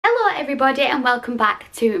Hello everybody and welcome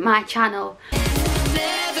back to my channel.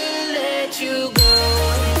 Never let you go.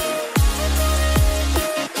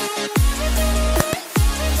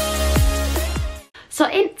 So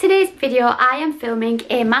in today's video I am filming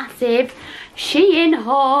a massive Shein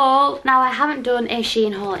haul. Now I haven't done a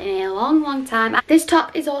Shein haul in a long time. This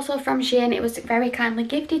top is also from Shein. It was very kindly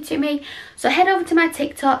gifted to me. So head over to my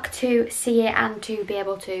TikTok to see it and to be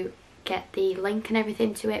able to get the link and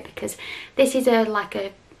everything to it, because this is like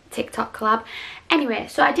a TikTok collab. Anyway,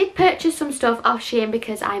 so I did purchase some stuff off Shein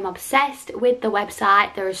because I'm obsessed with the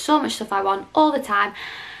website. There is so much stuff I want all the time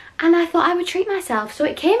and I thought I would treat myself. So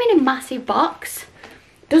it came in a massive box.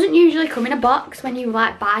 Doesn't usually come in a box when you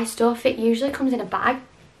like buy stuff. It usually comes in a bag.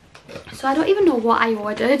 So I don't even know what I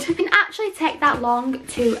ordered. It didn't actually take that long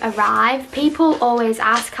to arrive. People always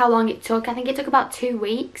ask how long it took. I think it took about 2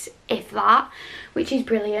 weeks, if that, which is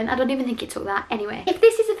brilliant. I don't even think it took that. Anyway, if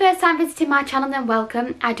this is the first time visiting my channel, then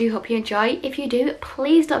welcome. I do hope you enjoy. If you do,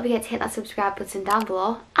 please don't forget to hit that subscribe button down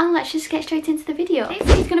below, and let's just get straight into the video.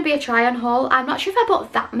 This is going to be a try on haul. I'm not sure if I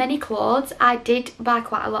bought that many clothes. I did buy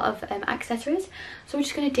quite a lot of accessories, so we're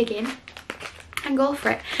just going to dig in and go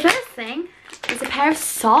for it. First thing is a pair of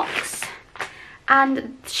socks,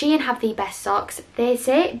 and Shein have the best socks. They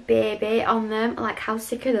say baby on them. Like, how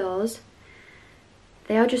sick are those?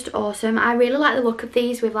 They are just awesome. I really like the look of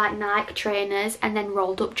these with like Nike trainers and then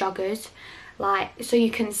rolled up joggers, like so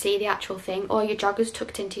you can see the actual thing, or your joggers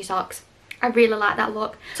tucked into your socks. I really like that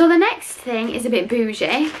look. So the next thing is a bit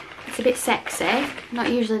bougie. It's a bit sexy. Not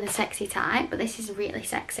usually the sexy type, but this is really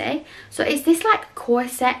sexy. So it's this like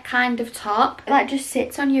corset kind of top that just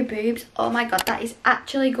sits on your boobs. Oh my god, that is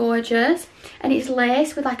actually gorgeous. And it's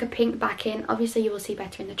laced with like a pink backing. Obviously you will see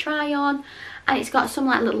better in the try on. And it's got some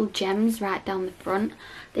like little gems right down the front.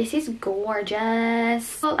 This is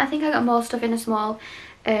gorgeous. Well, I think I got more stuff in a small.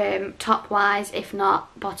 Top wise, if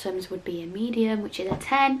not, bottoms would be a medium, which is a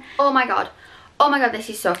 10. Oh my god,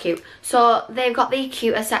 this is so cute. So they've got the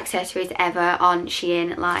cutest accessories ever on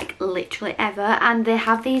Shein, like literally ever, and they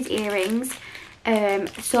have these earrings.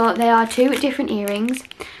 So they are two different earrings.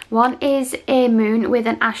 One is a moon with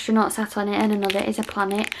an astronaut sat on it, and another is a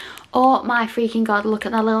planet. Oh my freaking god, look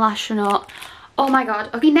at that little astronaut. Oh my god.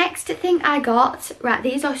 Okay, next thing I got, right,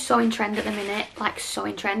 these are so in trend at the minute, like so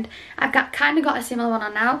in trend. I've kind of got a similar one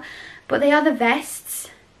on now, but they are the vests.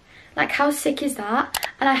 Like, how sick is that?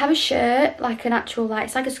 And I have a shirt, like an actual, like,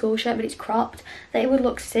 it's like a school shirt, but it's cropped, that it would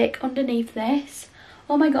look sick underneath this.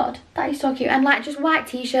 Oh my god, that is so cute. And like just white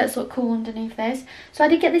t-shirts look cool underneath this. So I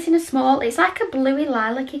did get this in a small. It's like a bluey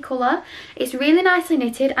lilac-y colour. It's really nicely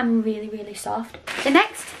knitted and really soft. The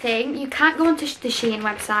next thing, you can't go onto the Shein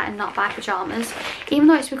website and not buy pyjamas, even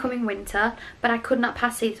though it's becoming winter, but I could not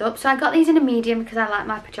pass these up. So I got these in a medium because I like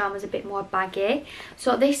my pyjamas a bit more baggy.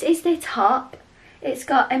 So this is the top. It's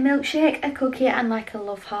got a milkshake, a cookie, and like a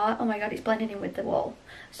love heart. Oh my god, it's blending in with the wall.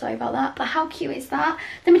 Sorry about that, but how cute is that?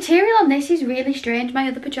 The material on this is really strange. My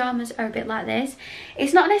other pyjamas are a bit like this.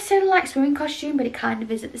 It's not necessarily like swimming costume, but it kind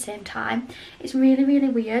of is at the same time. It's really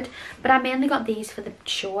weird, but I mainly got these for the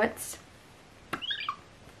shorts.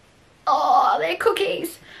 Oh, they're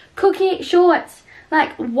cookies. Cookie shorts.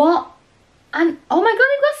 Like, what? And oh my god,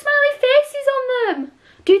 they've got smiley faces on them.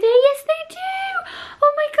 Do they? Yes, they do.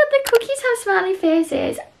 Oh my god, the cookies have smiley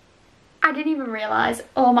faces. I didn't even realise.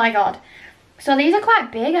 Oh my god. So these are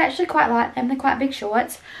quite big. I actually quite like them. They're quite big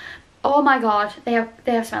shorts. Oh my god, they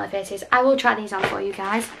have smiley faces. I will try these on for you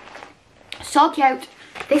guys. So cute.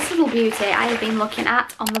 This little beauty I have been looking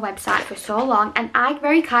at on the website for so long, and I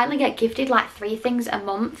very kindly get gifted like 3 things a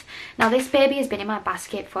month. Now this baby has been in my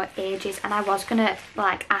basket for ages, and I was gonna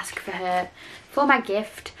like ask for her for my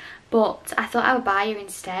gift, but I thought I would buy her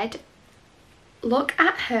instead. Look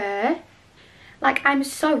at her. Like, I'm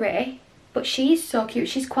sorry, but she's so cute.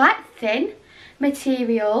 She's quite thin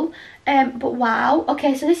material, but wow.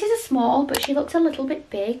 Okay, so this is a small, but she looks a little bit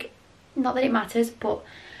big. Not that it matters, but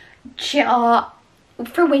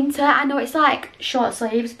for winter, I know it's like short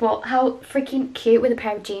sleeves, but how freaking cute with a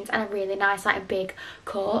pair of jeans and a really nice like a big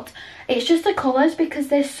coat. It's just the colours, because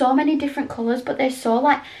there's so many different colours, but they're so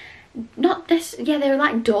like not this, yeah, they're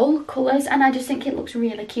like dull colours, and I just think it looks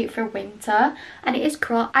really cute for winter, and it is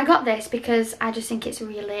cropped. I got this because I just think it's a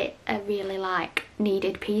really like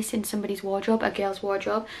needed piece in somebody's wardrobe, a girl's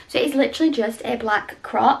wardrobe. So it's literally just a black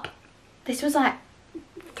crop. This was like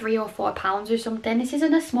 £3 or £4 or something. This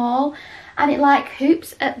isn't a small, and it like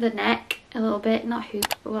hoops at the neck a little bit. Not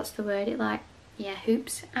hoop, but what's the word? It like, yeah,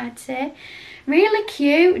 hoops, I'd say. Really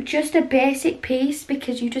cute. Just a basic piece,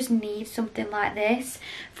 because you just need something like this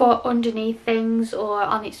for underneath things or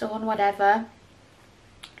on its own, whatever.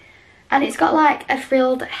 And it's got like a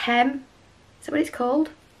frilled hem. Is that what it's called?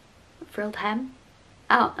 frilled hem.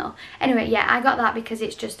 I don't know. Anyway, yeah, I got that because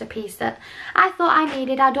it's just a piece that I thought I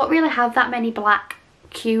needed. I don't really have that many black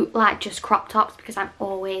cute like just crop tops because I'm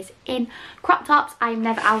always in crop tops. I'm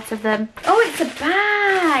never out of them. Oh, it's a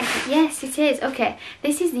bag. Yes, it is. Okay,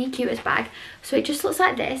 this is the cutest bag. So it just looks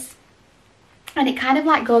like this, and it kind of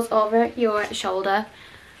like goes over your shoulder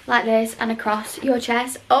like this and across your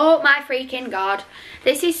chest. Oh my freaking god,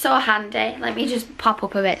 this is so handy. Let me just pop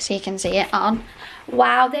up a bit so you can see it on.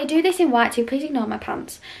 Wow, they do this in white too. Please ignore my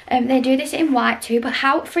pants. They do this in white too, but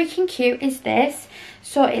how freaking cute is this?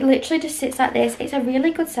 So it literally just sits like this. It's a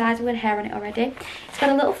really good size with hair on it already. It's got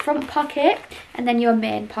a little front pocket and then your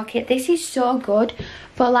main pocket. This is so good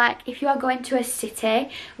for like if you are going to a city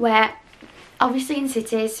where obviously in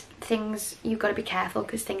cities things, you've got to be careful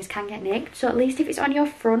because things can get nicked. So at least if it's on your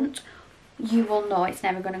front, you will know it's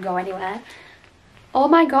never going to go anywhere. Oh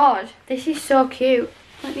my god, this is so cute.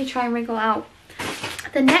 Let me try and wriggle out.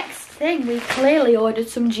 The next thing, we clearly ordered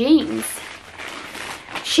some jeans.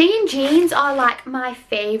 Shein jeans are like my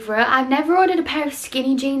favourite. I've never ordered a pair of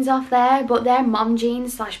skinny jeans off there, but they're mom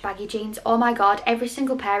jeans slash baggy jeans. Oh my god, every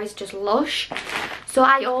single pair is just lush. So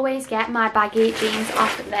I always get my baggy jeans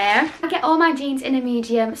off there. I get all my jeans in a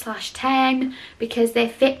medium slash 10 because they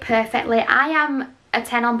fit perfectly. I am a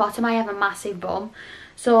 10 on bottom. I have a massive bum.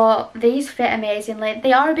 So these fit amazingly.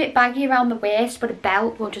 They are a bit baggy around the waist, but a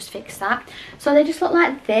belt will just fix that. So they just look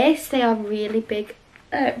like this. They are really big.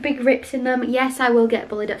 Big rips in them. Yes, I will get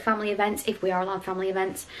bullied at family events if we are allowed family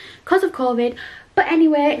events because of COVID. But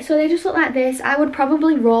anyway, so they just look like this. I would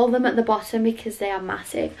probably roll them at the bottom because they are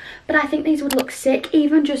massive. But I think these would look sick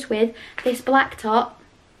even just with this black top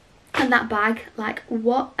and that bag. Like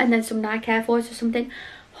what? And then some Nike Air Force or something.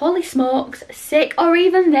 Holy smokes, sick. Or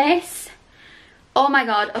even this. Oh my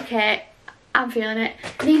god, okay. I'm feeling it.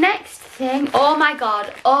 The next thing, oh my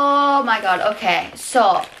god, okay.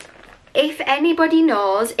 So if anybody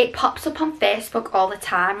knows, it pops up on Facebook all the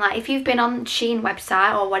time. Like if you've been on Shein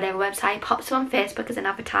website or whatever website, it pops up on Facebook as an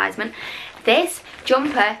advertisement. This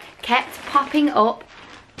jumper kept popping up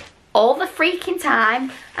all the freaking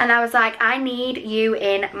time, and I was like, I need you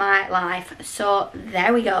in my life. So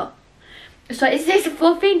there we go. So it's this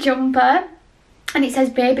fluffy jumper and it says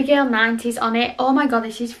baby girl 90s on it. Oh my god,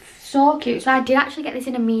 this is so cute. So I did actually get this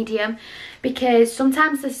in a medium because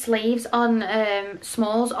sometimes the sleeves on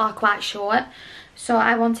smalls are quite short, so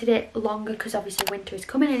I wanted it longer because obviously winter is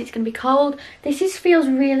coming and it's going to be cold. This feels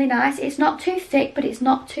really nice. It's not too thick but it's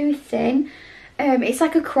not too thin. It's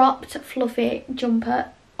like a cropped fluffy jumper.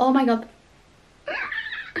 Oh my god,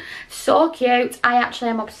 so cute. I actually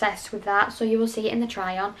am obsessed with that, so you will see it in the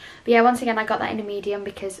try on. But yeah, once again I got that in a medium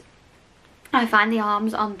because I find the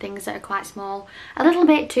arms on things that are quite small a little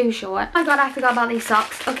bit too short. Oh my god, I forgot about these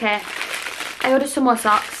socks. Okay, I ordered some more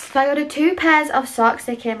socks. So I ordered 2 pairs of socks.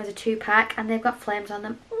 They came as a 2-pack and they've got flames on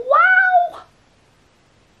them. Wow!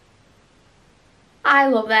 I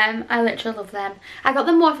love them. I literally love them. I got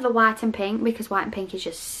them more for the white and pink because white and pink is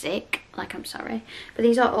just sick. Like, I'm sorry. But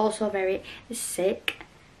these are also very sick.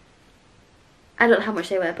 I don't know how much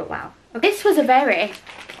they were, but wow. Okay. This was a very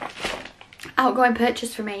outgoing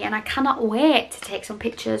purchase for me and I cannot wait to take some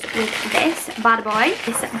pictures with this bad boy,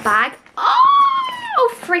 this bag.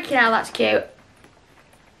 Oh freaking hell, that's cute.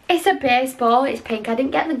 It's a baseball, it's pink. I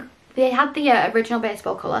didn't get they had the original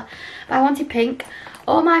baseball colour, but I wanted pink.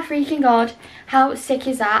 Oh my freaking god, how sick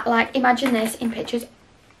is that? Like, imagine this in pictures.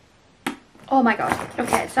 Oh my god.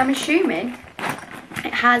 Okay, so I'm assuming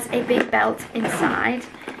it has a big belt inside.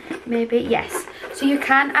 Maybe, yes. So you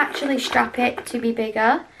can actually strap it to be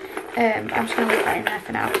bigger. I'm just going to leave that in there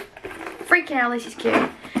for now. Freaking hell, this is cute.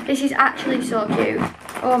 This is actually so cute.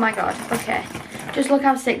 Oh my god, okay. Just look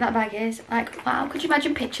how sick that bag is. Like, wow, could you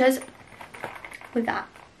imagine pictures with that?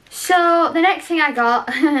 So, the next thing I got,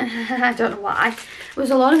 I don't know why, was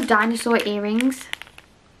a lot of dinosaur earrings.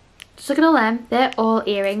 Just look at all them. They're all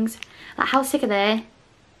earrings. Like, how sick are they?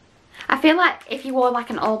 I feel like if you wore like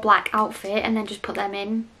an all black outfit and then just put them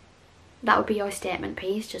in, that would be your statement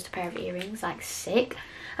piece, just a pair of earrings. Like, sick.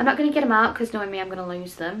 I'm not going to get them out because knowing me I'm going to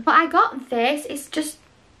lose them. But I got this. It's just,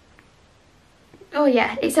 oh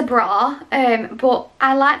yeah, it's a bra. But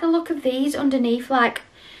I like the look of these underneath. Like,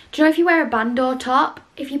 do you know if you wear a bandeau top,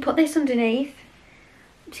 if you put this underneath,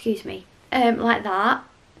 excuse me, like that,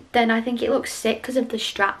 then I think it looks sick because of the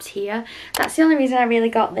straps here. That's the only reason I really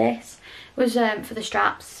got this, was for the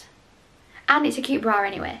straps. And it's a cute bra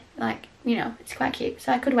anyway. Like, you know, it's quite cute.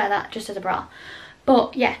 So I could wear that just as a bra.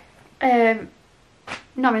 But yeah,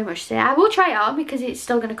 not really much to say. I will try it on because it's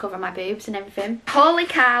still going to cover my boobs and everything. Holy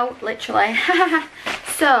cow, literally.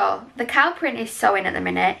 So the cow print is sewing at the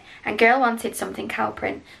minute, and girl wanted something cow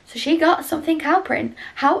print, so she got something cow print.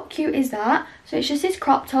 How cute is that? So it's just this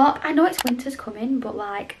crop top. I know it's winter's coming, but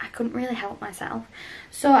like I couldn't really help myself,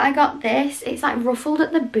 so I got this. It's like ruffled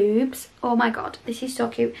at the boobs. Oh my god, this is so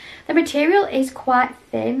cute. The material is quite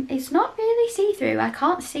thin. It's not really see-through. I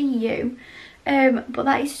can't see you, but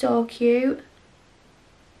that is so cute.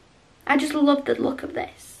 I just love the look of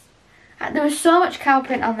this. There was so much cow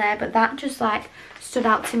print on there, but that just like stood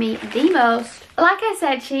out to me the most. Like I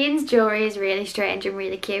said, Shein's jewellery is really strange and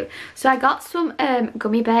really cute. So I got some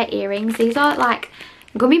gummy bear earrings. These are like,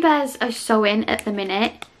 gummy bears are sewing at the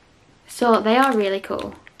minute, so they are really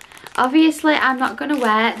cool. Obviously I'm not going to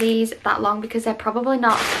wear these that long because they're probably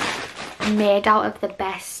not made out of the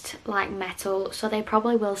best like metal, so they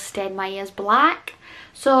probably will stain my ears black.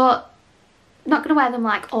 So I'm not going to wear them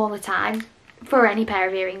like all the time for any pair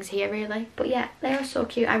of earrings here really. But yeah, they are so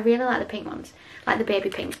cute. I really like the pink ones, like the baby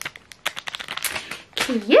pink.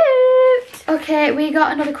 Cute. Okay, we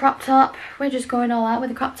got another crop top. We're just going all out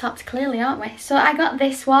with the crop tops clearly, aren't we? So I got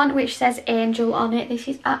this one which says Angel on it. This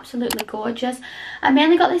is absolutely gorgeous. I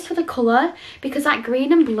mainly got this for the colour because like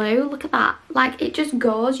green and blue, look at that, like it just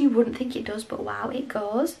goes. You wouldn't think it does, but wow, it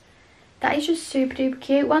goes. That is just super duper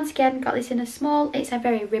cute. Once again, got this in a small. It's a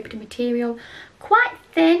very ribbed material, quite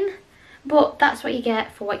thin, but that's what you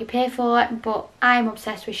get for what you pay for. But I'm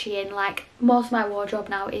obsessed with Shein. Like most of my wardrobe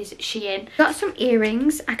now is Shein. Got some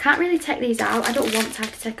earrings. I can't really take these out. I don't want to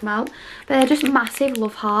have to take them out, but they're just massive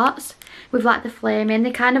love hearts with like the flame in.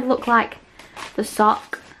 They kind of look like the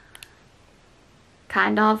sock,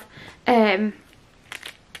 kind of. They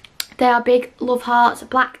are big love hearts,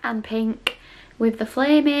 black and pink with the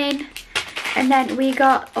flame in. And then we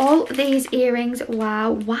got all these earrings.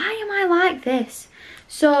 Wow, why am I like this?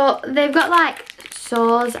 So they've got like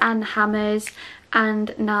saws and hammers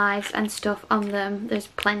and knives and stuff on them. There's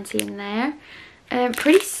plenty in there.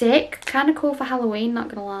 Pretty sick, kind of cool for Halloween, not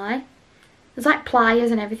gonna lie. There's like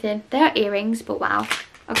pliers and everything. They're earrings, but wow.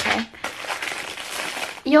 Okay,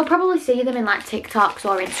 you'll probably see them in like TikToks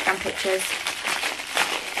or Instagram pictures.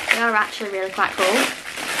 They are actually really quite cool.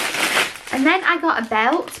 And then I got a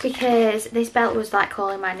belt because this belt was like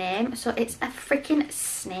calling my name. So it's a freaking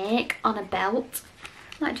snake on a belt.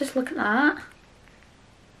 Like, just look at that.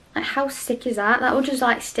 Like, how sick is that? That will just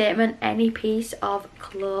like statement any piece of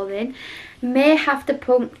clothing. May have to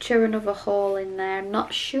puncture another hole in there, I'm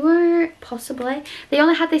not sure, possibly. They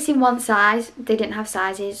only had this in one size. They didn't have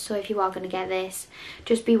sizes, so if you are going to get this,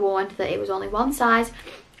 just be warned that it was only one size.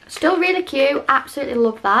 Still really cute, absolutely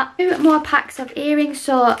love that. 2 more packs of earrings.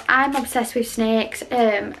 So I'm obsessed with snakes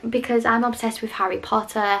because I'm obsessed with Harry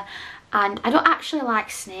Potter, and I don't actually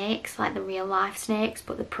like snakes, like the real life snakes,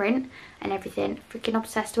 but the print and everything, freaking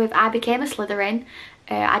obsessed with. I became a Slytherin.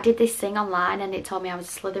 I did this thing online and it told me I was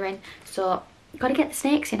a Slytherin, so gotta get the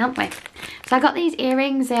snakes in, haven't we? So I got these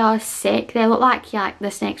earrings. They are sick. They look like, yeah,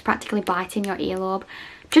 the snake's practically biting your earlobe.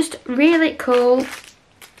 Just really cool.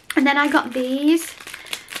 And then I got these.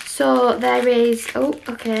 So there is, oh,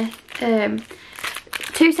 okay,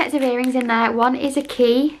 2 sets of earrings in there. One is a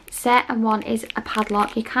key set and one is a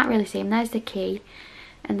padlock. You can't really see them. There's the key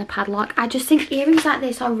and the padlock. I just think earrings like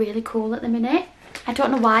this are really cool at the minute. I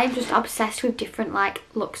don't know why, I'm just obsessed with different like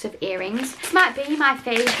looks of earrings. This might be my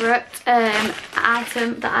favourite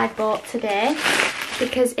item that I bought today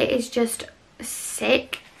because it is just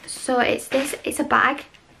sick. So it's this, it's a bag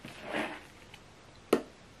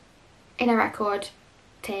in a record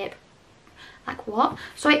tape. Like what?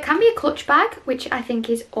 So it can be a clutch bag, which I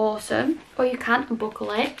think is awesome, or you can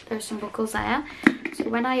buckle it. There's some buckles there. So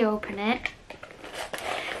when I open it,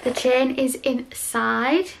 the chain is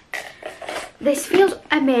inside. This feels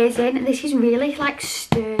amazing. This is really like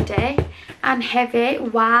sturdy and heavy.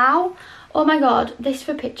 Wow. Oh my god, this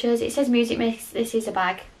for pictures. It says music mix. This is a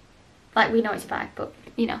bag. Like, we know it's a bag, but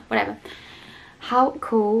you know, whatever. How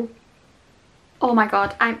cool. Oh my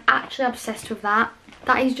god, I'm actually obsessed with that.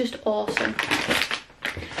 That is just awesome.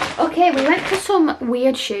 Okay, we went for some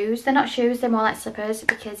weird shoes. They're not shoes, they're more like slippers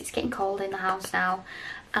because it's getting cold in the house now.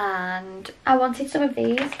 And I wanted some of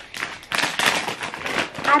these.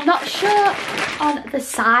 I'm not sure on the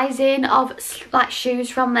sizing of like shoes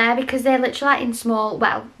from there because they're literally like in small.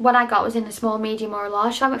 Well, what I got was in a small, medium or a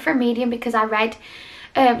large. So I went for a medium because I read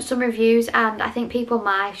some reviews and I think people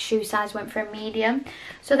my shoe size went for a medium.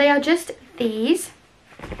 So they are just these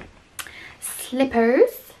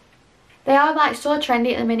slippers. They are like so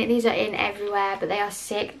trendy at the minute. These are in everywhere, but they are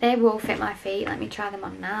sick. They will fit my feet. Let me try them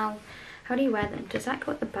on now. How do you wear them? Does that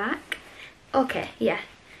go at the back? Okay, yeah.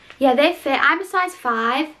 Yeah, they fit. I'm a size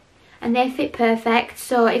 5 and they fit perfect.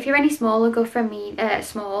 So if you're any smaller, go for a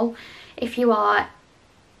small. If you are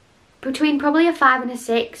between probably a 5 and a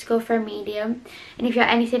 6, go for a medium. And if you're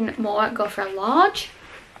anything more, go for a large.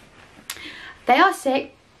 They are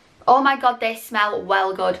sick. Oh my god, they smell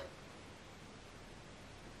well good.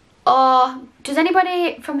 Oh, does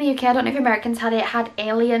anybody from the UK, I don't know if Americans had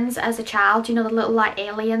aliens as a child. You know, the little like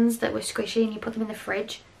aliens that were squishy and you put them in the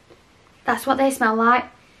fridge? That's what they smell like.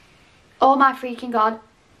 Oh my freaking god.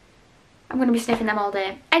 I'm going to be sniffing them all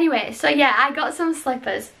day. Anyway, so yeah, I got some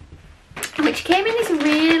slippers, which came in this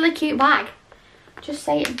really cute bag. Just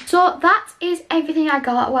saying. So that is everything I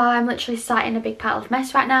got. Wow, I'm literally sat in a big pile of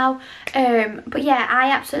mess right now. But yeah,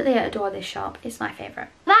 I absolutely adore this shop. It's my favourite.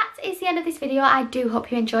 That is the end of this video. I do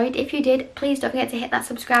hope you enjoyed. If you did, please don't forget to hit that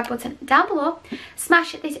subscribe button down below.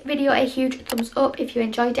 Smash this video a huge thumbs up if you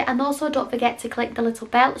enjoyed it. And also don't forget to click the little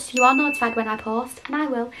bell so you are notified when I post. And I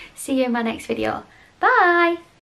will see you in my next video. Bye!